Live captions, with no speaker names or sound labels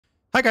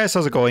Hi guys,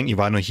 how's it going?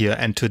 Ivano here,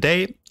 and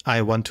today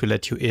I want to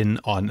let you in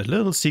on a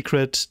little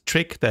secret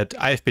trick that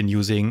I've been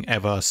using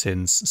ever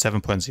since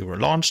 7.0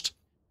 launched.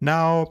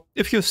 Now,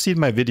 if you've seen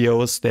my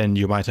videos, then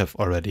you might have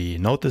already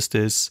noticed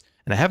this,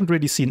 and I haven't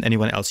really seen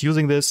anyone else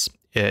using this,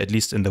 at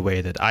least in the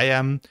way that I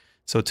am.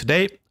 So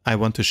today I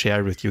want to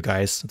share with you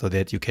guys so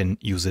that you can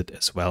use it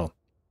as well.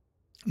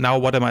 Now,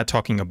 what am I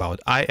talking about?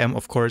 I am,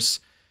 of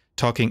course,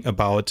 talking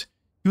about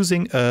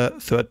using a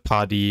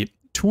third-party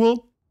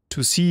tool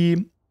to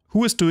see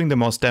who is doing the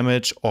most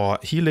damage or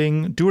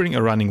healing during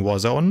a running war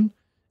zone,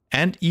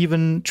 and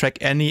even track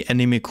any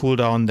enemy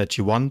cooldown that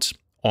you want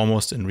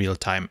almost in real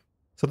time.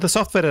 So the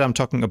software that I'm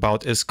talking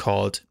about is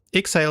called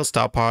AppData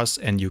StarParse,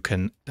 and you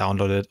can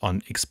download it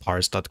on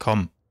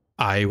xparse.com.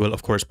 I will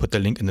of course put the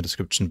link in the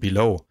description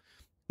below.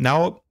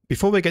 Now,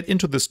 before we get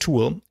into this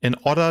tool, in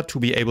order to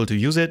be able to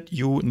use it,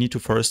 you need to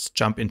first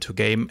jump into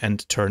game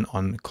and turn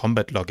on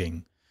combat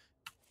logging.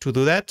 To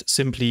do that,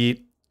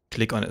 simply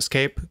click on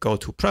Escape, go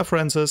to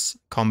Preferences,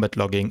 Combat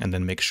Logging, and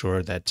then make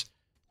sure that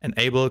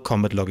Enable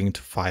Combat Logging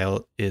to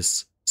File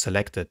is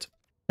selected.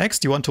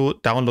 Next, you want to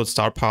download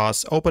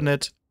StarParse, open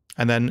it,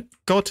 and then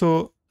go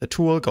to the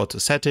tool, go to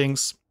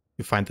Settings.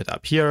 You find it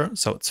up here,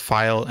 so it's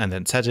File and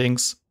then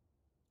Settings.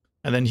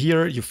 And then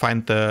here you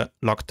find the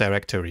log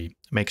directory.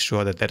 Make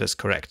sure that that is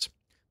correct.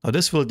 Now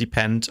this will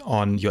depend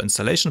on your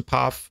installation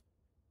path.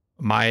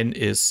 Mine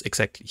is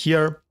exactly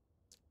here.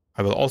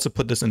 I will also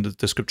put this in the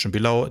description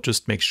below.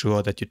 Just make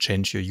sure that you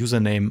change your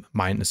username.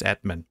 Mine is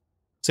admin.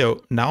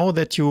 So now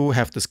that you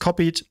have this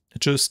copied,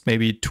 just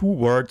maybe 2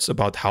 words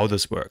about how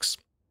this works.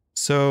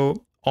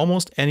 So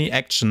almost any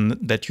action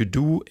that you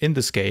do in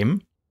this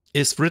game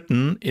is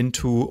written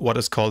into what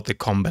is called the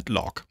combat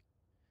log.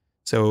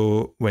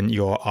 So when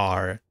you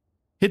are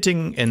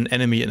hitting an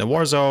enemy in a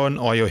war zone,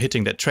 or you're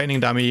hitting that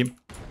training dummy,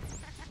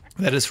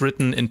 that is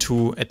written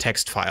into a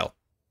text file,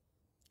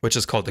 which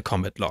is called the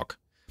combat log.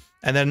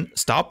 And then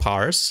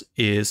StarParse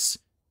is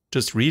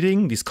just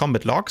reading these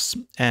combat logs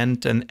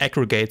and then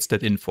aggregates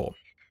that info.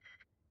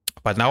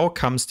 But now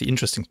comes the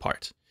interesting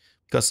part,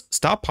 because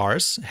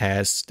StarParse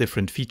has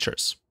different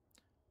features.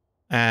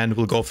 And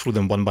we'll go through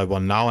them one by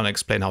one now and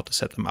explain how to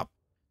set them up.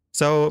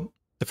 So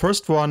the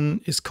first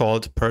one is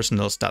called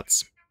Personal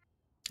Stats.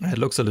 It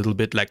looks a little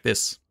bit like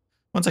this.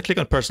 Once I click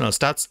on Personal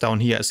Stats,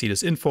 down here I see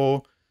this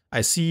info. I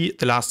see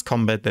the last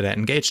combat that I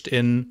engaged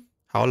in,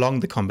 how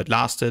long the combat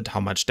lasted, how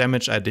much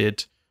damage I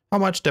did, how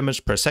much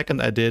damage per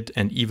second I did,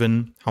 and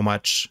even how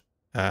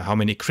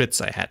many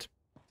crits I had.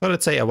 So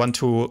let's say I want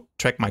to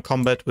track my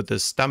combat with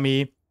this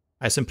dummy.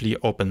 I simply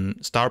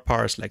open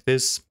StarParse like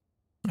this,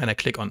 and I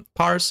click on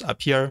Parse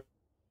up here.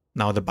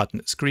 Now the button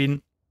is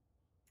green.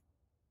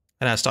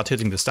 And I start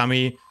hitting this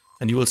dummy,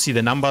 and you will see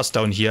the numbers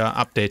down here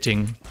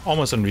updating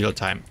almost in real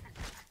time.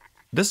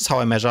 This is how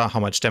I measure how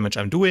much damage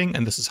I'm doing,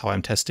 and this is how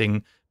I'm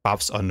testing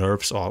buffs or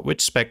nerfs, or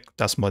which spec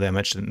does more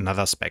damage than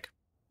another spec.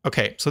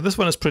 Okay, so this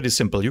one is pretty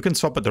simple. You can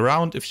swap it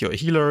around. If you're a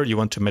healer, you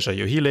want to measure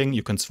your healing,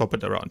 you can swap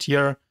it around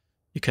here.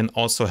 You can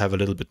also have a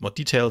little bit more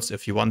details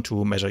if you want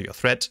to measure your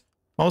threat.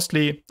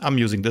 Mostly, I'm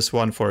using this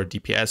one for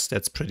DPS.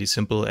 That's pretty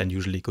simple and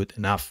usually good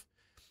enough.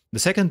 The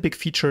second big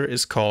feature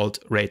is called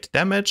Rate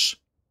Damage.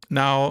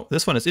 Now,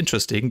 this one is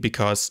interesting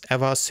because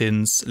ever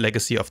since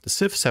Legacy of the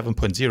Sith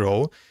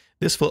 7.0,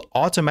 this will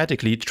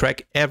automatically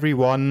track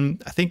everyone.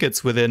 I think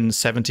it's within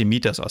 70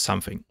 meters or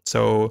something.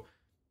 So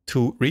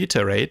to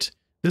reiterate,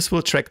 this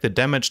will track the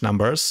damage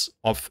numbers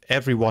of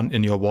everyone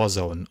in your war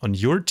zone on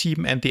your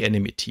team and the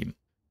enemy team.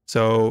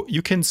 So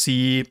you can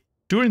see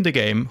during the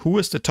game who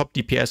is the top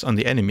DPS on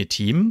the enemy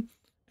team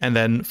and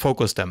then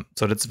focus them.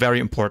 So that's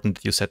very important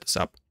that you set this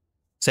up.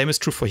 Same is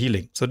true for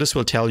healing. So this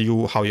will tell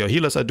you how your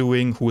healers are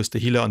doing, who is the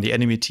healer on the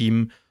enemy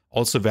team.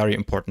 Also very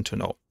important to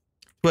know.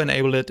 To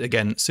enable it,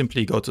 again,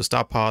 simply go to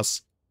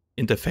StarParse,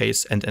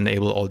 interface, and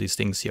enable all these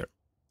things here.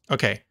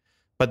 Okay,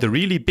 but the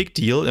really big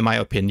deal, in my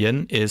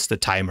opinion, is the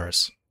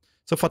timers.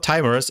 So for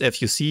timers,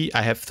 if you see,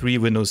 I have 3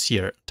 windows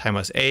here,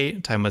 timers A,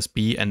 timers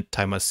B, and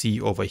timer C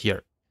over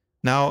here.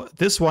 Now,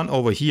 this one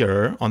over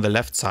here on the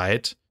left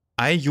side,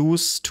 I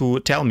use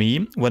to tell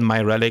me when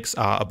my relics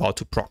are about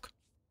to proc.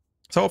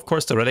 So of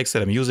course, the relics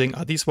that I'm using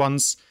are these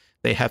ones.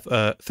 They have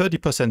a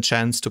 30%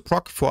 chance to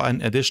proc for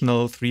an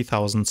additional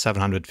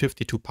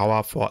 3752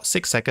 power for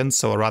 6 seconds,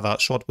 so a rather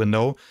short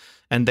window,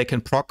 and they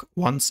can proc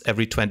once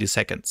every 20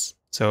 seconds.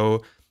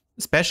 So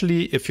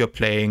especially if you're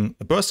playing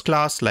a burst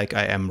class like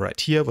I am right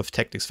here with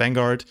Tactics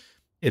Vanguard,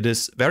 it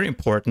is very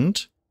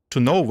important to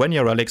know when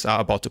your relics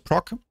are about to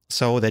proc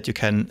so that you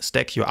can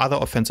stack your other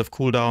offensive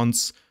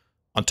cooldowns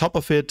on top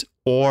of it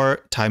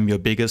or time your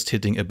biggest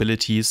hitting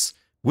abilities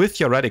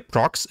with your relic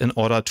procs in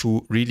order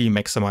to really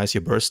maximize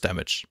your burst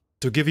damage.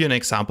 To give you an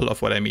example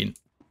of what I mean,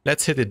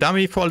 let's hit a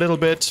dummy for a little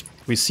bit.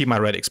 We see my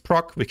relics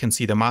proc, we can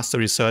see the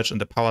mastery surge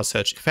and the power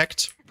surge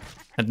effect.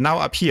 And now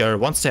up here,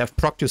 once they have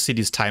procced, you see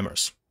these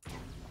timers.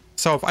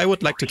 So if I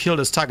would like to kill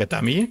this target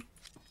dummy,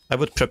 I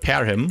would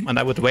prepare him and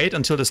I would wait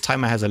until this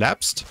timer has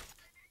elapsed.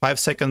 5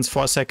 seconds,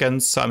 4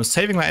 seconds. So I'm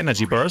saving my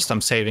energy burst. I'm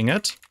saving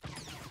it.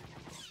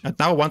 And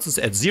now once it's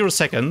at 0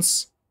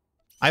 seconds,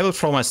 I will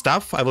throw my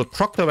stuff, I will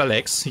proc the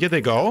relics, here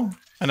they go,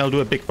 and I'll do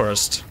a big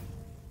burst.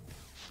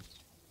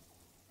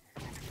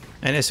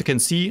 And as you can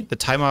see, the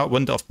timer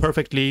went off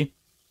perfectly,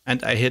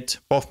 and I hit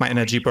both my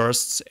energy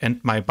bursts and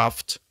my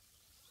buffed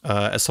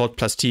Assault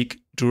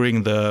Plastique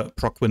during the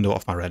proc window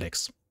of my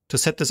relics. To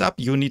set this up,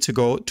 you need to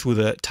go to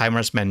the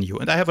timers menu.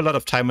 And I have a lot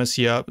of timers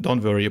here,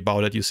 don't worry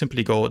about it. You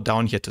simply go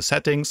down here to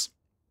settings,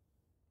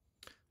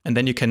 and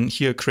then you can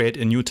here create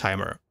a new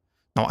timer.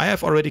 Now I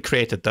have already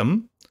created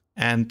them,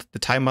 and the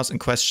timers in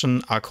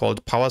question are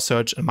called Power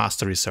Surge and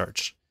Mastery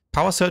Surge.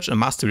 Power Surge and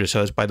Mastery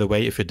Surge, by the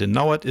way, if you didn't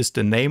know it, is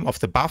the name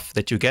of the buff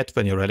that you get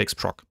when your relics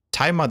proc.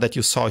 Timer that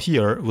you saw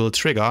here will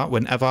trigger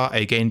whenever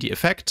I gain the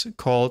effect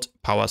called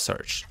Power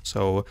Surge.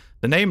 So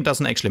the name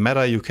doesn't actually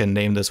matter, you can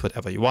name this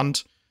whatever you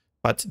want,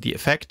 but the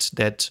effect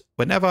that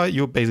whenever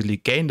you basically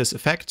gain this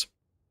effect,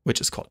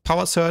 which is called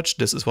Power Surge,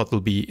 this is what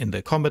will be in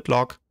the combat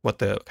log, what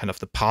the kind of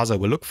the parser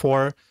will look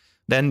for,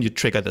 then you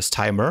trigger this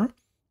timer,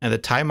 and the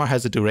timer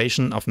has a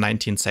duration of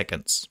 19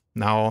 seconds.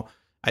 Now,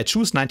 I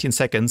choose 19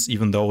 seconds,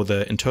 even though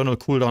the internal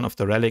cooldown of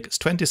the relic is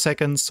 20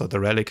 seconds, so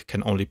the relic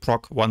can only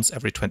proc once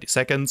every 20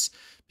 seconds,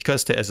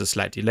 because there is a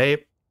slight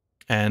delay,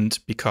 and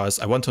because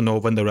I want to know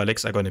when the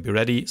relics are going to be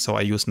ready, so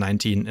I use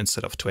 19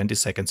 instead of 20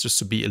 seconds, just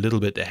to be a little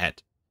bit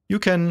ahead. You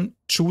can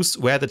choose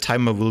where the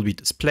timer will be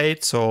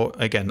displayed, so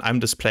again, I'm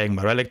displaying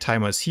my relic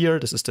timers here,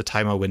 this is the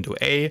timer window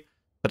A,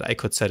 but I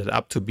could set it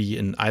up to be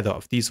in either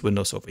of these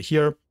windows over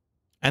here.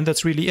 And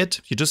that's really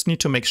it. You just need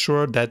to make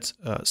sure that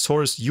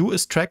source U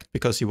is tracked,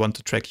 because you want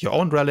to track your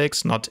own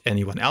relics, not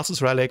anyone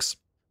else's relics.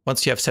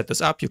 Once you have set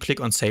this up, you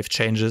click on Save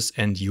Changes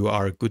and you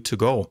are good to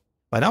go.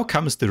 But now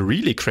comes the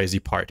really crazy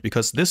part,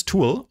 because this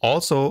tool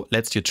also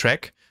lets you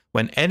track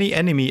when any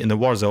enemy in the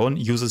war zone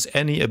uses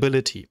any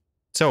ability.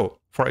 So,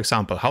 for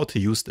example, how to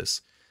use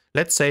this.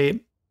 Let's say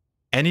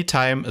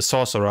anytime a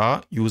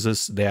sorcerer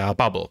uses their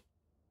bubble,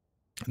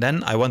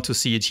 then I want to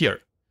see it here,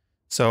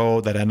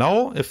 so that I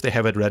know if they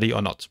have it ready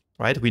or not.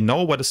 Right? We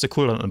know what is the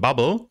cooldown on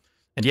bubble,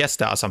 and yes,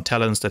 there are some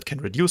talents that can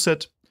reduce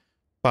it,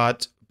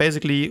 but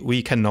basically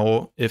we can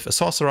know if a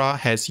sorcerer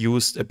has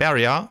used a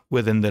barrier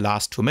within the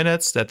last 2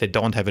 minutes that they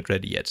don't have it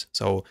ready yet.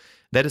 So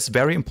that is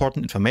very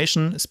important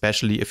information,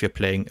 especially if you're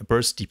playing a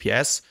burst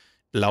DPS.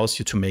 It allows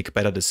you to make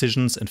better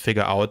decisions and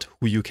figure out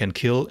who you can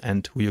kill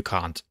and who you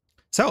can't.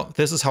 So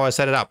this is how I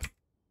set it up.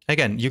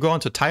 Again, you go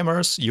into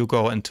timers, you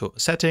go into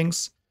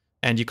settings,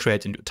 and you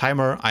create a new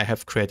timer. I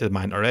have created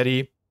mine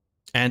already.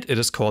 And it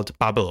is called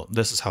Bubble.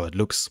 This is how it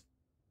looks.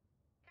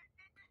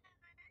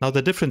 Now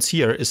the difference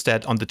here is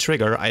that on the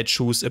trigger I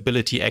choose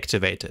ability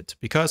activated,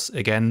 because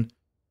again,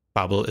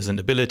 Bubble is an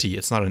ability,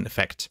 it's not an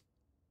effect.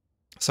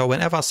 So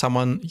whenever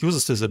someone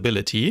uses this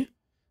ability,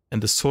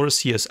 and the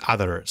source here is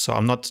other, so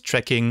I'm not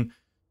tracking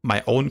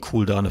my own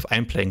cooldown if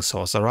I'm playing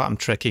Sorcerer, I'm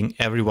tracking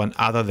everyone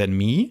other than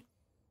me.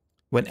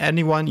 When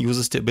anyone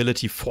uses the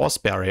ability Force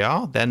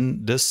Barrier,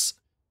 then this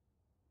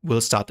will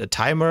start a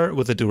timer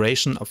with a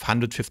duration of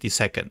 150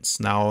 seconds.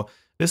 Now,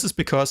 this is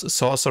because a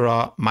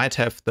sorcerer might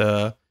have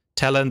the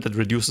talent that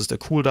reduces the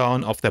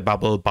cooldown of their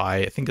bubble by,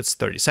 I think it's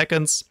 30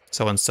 seconds.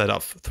 So instead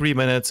of 3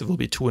 minutes, it will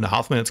be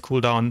 2.5 minutes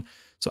cooldown.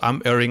 So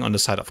I'm erring on the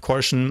side of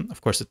caution. Of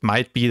course, it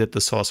might be that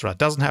the sorcerer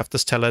doesn't have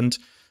this talent,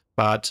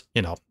 but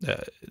you know,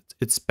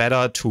 it's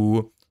better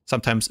to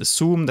sometimes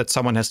assume that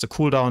someone has the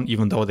cooldown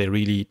even though they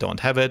really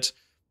don't have it.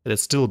 But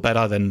it's still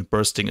better than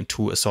bursting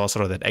into a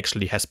sorcerer that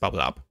actually has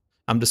bubble up.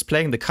 I'm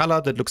displaying the color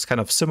that looks kind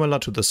of similar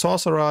to the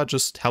sorcerer,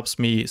 just helps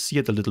me see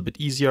it a little bit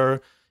easier.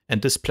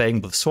 And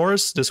displaying with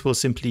source, this will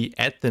simply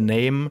add the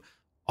name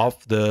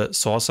of the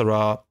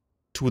sorcerer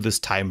to this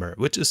timer,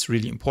 which is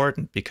really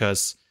important,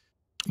 because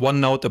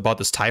one note about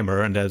this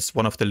timer, and that's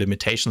one of the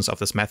limitations of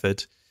this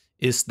method,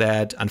 is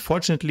that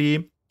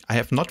unfortunately I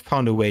have not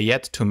found a way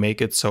yet to make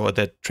it so that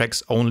it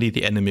tracks only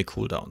the enemy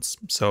cooldowns.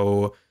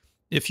 So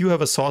if you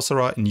have a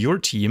sorcerer in your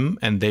team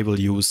and they will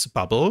use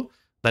bubble,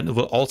 then it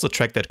will also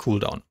track that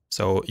cooldown.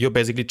 So you're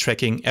basically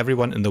tracking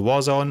everyone in the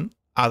war zone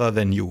other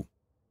than you.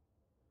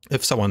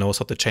 If someone knows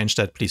how to change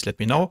that, please let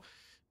me know.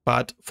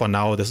 But for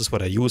now, this is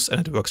what I use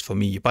and it works for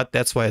me. But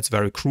that's why it's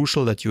very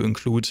crucial that you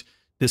include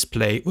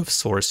display with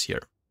source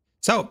here.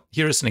 So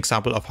here is an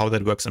example of how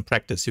that works in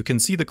practice. You can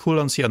see the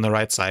cooldowns here on the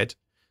right side.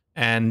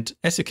 And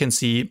as you can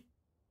see,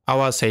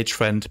 our sage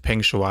friend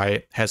Peng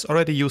Shuai has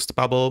already used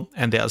bubble,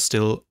 and there are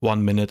still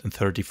 1 minute and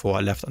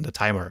 34 left on the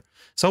timer.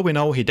 So we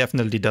know he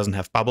definitely doesn't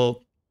have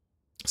bubble.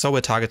 So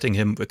we're targeting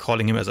him, we're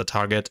calling him as a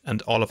target,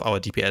 and all of our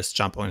DPS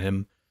jump on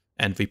him,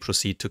 and we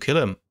proceed to kill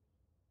him.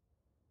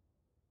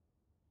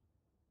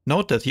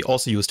 Note that he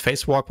also used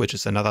Face Walk, which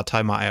is another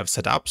timer I have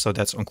set up, so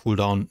that's on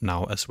cooldown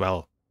now as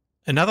well.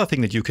 Another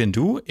thing that you can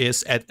do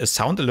is add a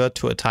sound alert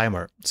to a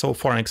timer. So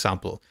for an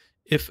example,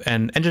 if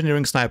an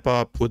engineering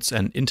sniper puts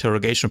an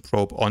interrogation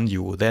probe on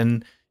you,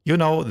 then you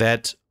know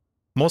that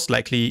most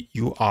likely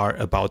you are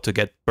about to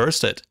get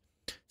bursted.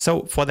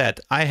 So for that,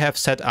 I have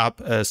set up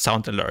a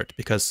sound alert,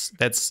 because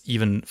that's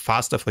even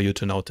faster for you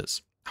to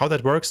notice. How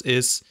that works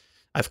is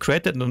I've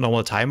created a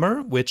normal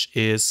timer, which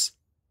is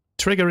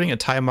triggering a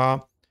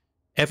timer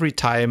every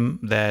time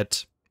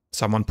that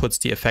someone puts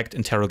the effect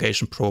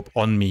interrogation probe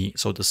on me.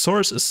 So the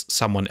source is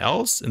someone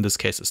else, in this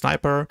case a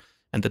sniper,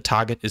 and the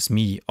target is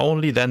me.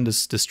 Only then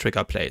this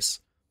trigger plays.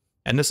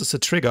 And this is a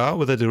trigger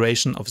with a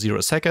duration of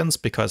 0 seconds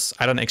because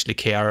I don't actually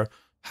care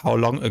how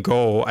long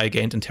ago I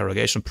gained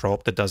interrogation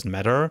probe, that doesn't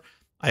matter.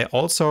 I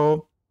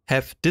also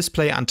have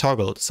display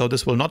untoggled, so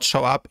this will not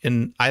show up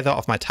in either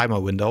of my timer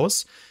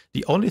windows.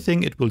 The only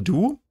thing it will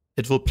do,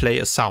 it will play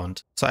a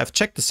sound. So I've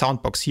checked the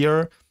sound box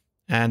here,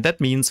 and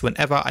that means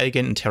whenever I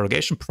gain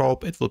interrogation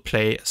probe, it will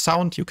play a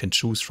sound. You can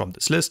choose from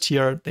this list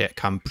here. They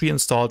come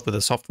pre-installed with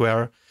the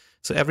software.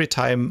 So every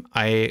time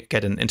I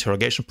get an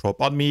interrogation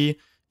probe on me,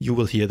 you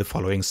will hear the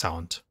following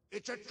sound.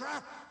 It's a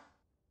trap!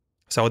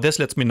 So this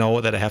lets me know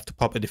that I have to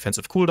pop a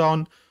defensive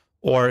cooldown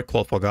or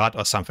call for guard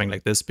or something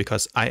like this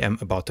because I am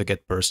about to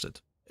get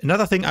bursted.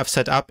 Another thing I've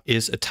set up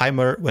is a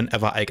timer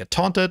whenever I get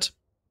taunted.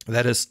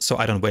 That is so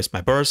I don't waste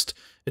my burst.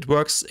 It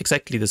works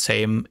exactly the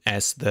same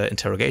as the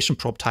interrogation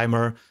probe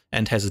timer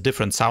and has a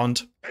different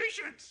sound.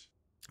 Patience!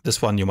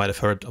 This one you might have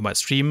heard on my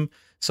stream,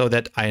 so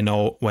that I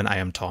know when I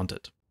am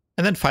taunted.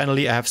 And then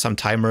finally I have some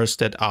timers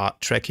that are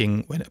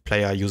tracking when a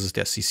player uses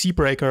their CC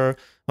breaker.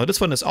 Now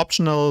this one is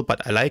optional,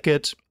 but I like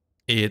it.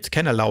 It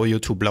can allow you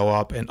to blow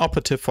up an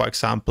operative, for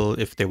example,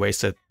 if they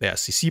wasted their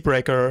CC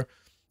breaker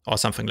or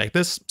something like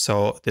this.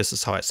 So this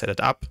is how I set it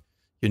up.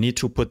 You need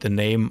to put the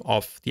name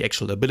of the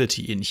actual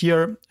ability in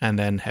here and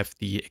then have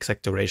the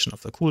exact duration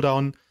of the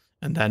cooldown,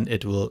 and then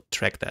it will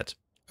track that.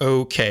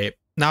 Okay,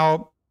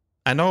 now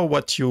I know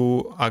what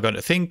you are going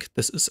to think.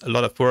 This is a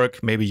lot of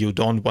work. Maybe you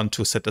don't want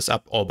to set this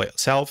up all by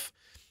yourself.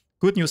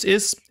 Good news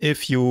is,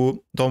 if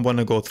you don't want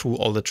to go through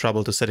all the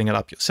trouble to setting it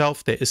up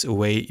yourself, there is a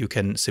way you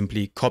can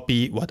simply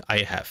copy what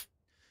I have.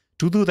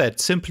 To do that,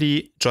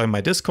 simply join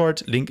my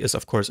Discord. Link is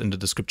of course in the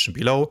description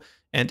below.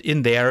 And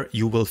in there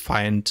you will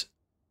find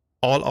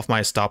all of my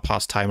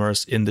StarParse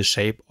timers in the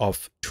shape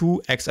of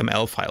 2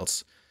 XML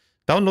files.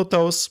 Download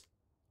those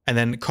and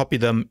then copy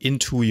them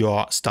into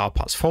your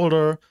StarParse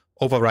folder,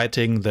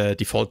 overwriting the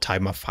default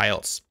timer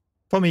files.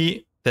 For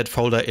me, that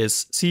folder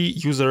is C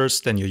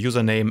users, then your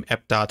username,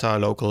 AppData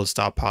Local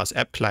StarParse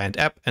app client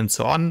app, and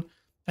so on.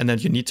 And then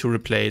you need to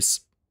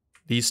replace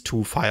these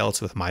 2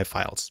 files with my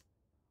files.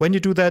 When you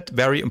do that,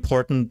 very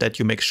important that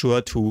you make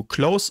sure to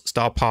close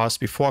StarParse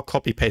before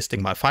copy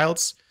pasting my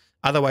files.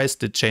 Otherwise,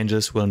 the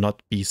changes will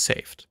not be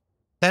saved.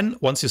 Then,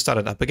 once you start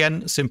it up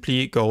again,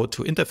 simply go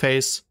to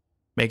Interface,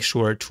 make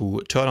sure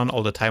to turn on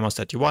all the timers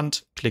that you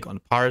want, click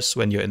on Parse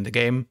when you're in the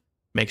game,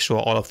 make sure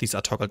all of these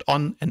are toggled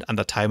on, and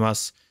under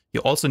Timers,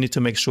 you also need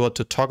to make sure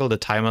to toggle the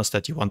timers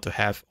that you want to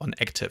have on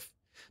active.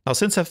 Now,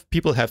 since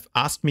people have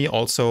asked me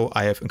also,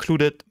 I have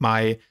included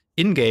my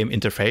in-game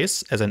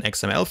interface as an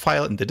XML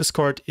file in the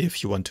Discord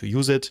if you want to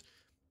use it.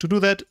 To do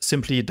that,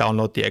 simply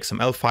download the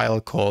XML file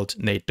called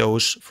Nate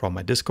Doge from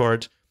my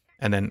Discord,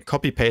 and then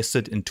copy paste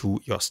it into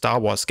your Star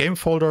Wars game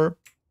folder.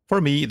 For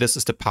me, this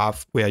is the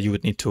path where you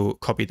would need to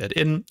copy that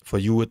in. For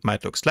you, it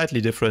might look slightly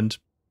different,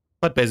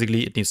 but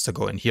basically it needs to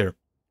go in here.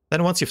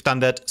 Then once you've done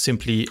that,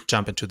 simply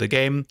jump into the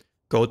game,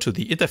 go to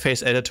the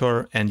interface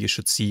editor, and you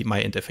should see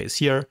my interface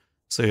here.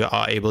 So you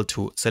are able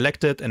to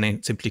select it and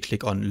then simply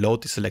click on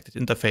load the selected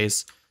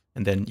interface.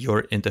 And then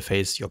your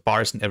interface, your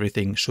bars and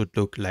everything should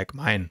look like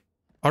mine.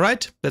 All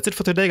right, that's it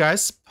for today,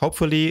 guys.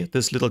 Hopefully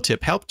this little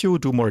tip helped you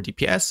do more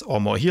DPS or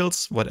more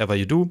heals, whatever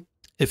you do.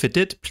 If it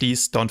did,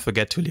 please don't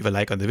forget to leave a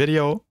like on the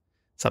video,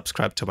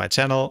 subscribe to my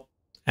channel,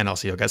 and I'll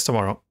see you guys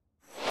tomorrow.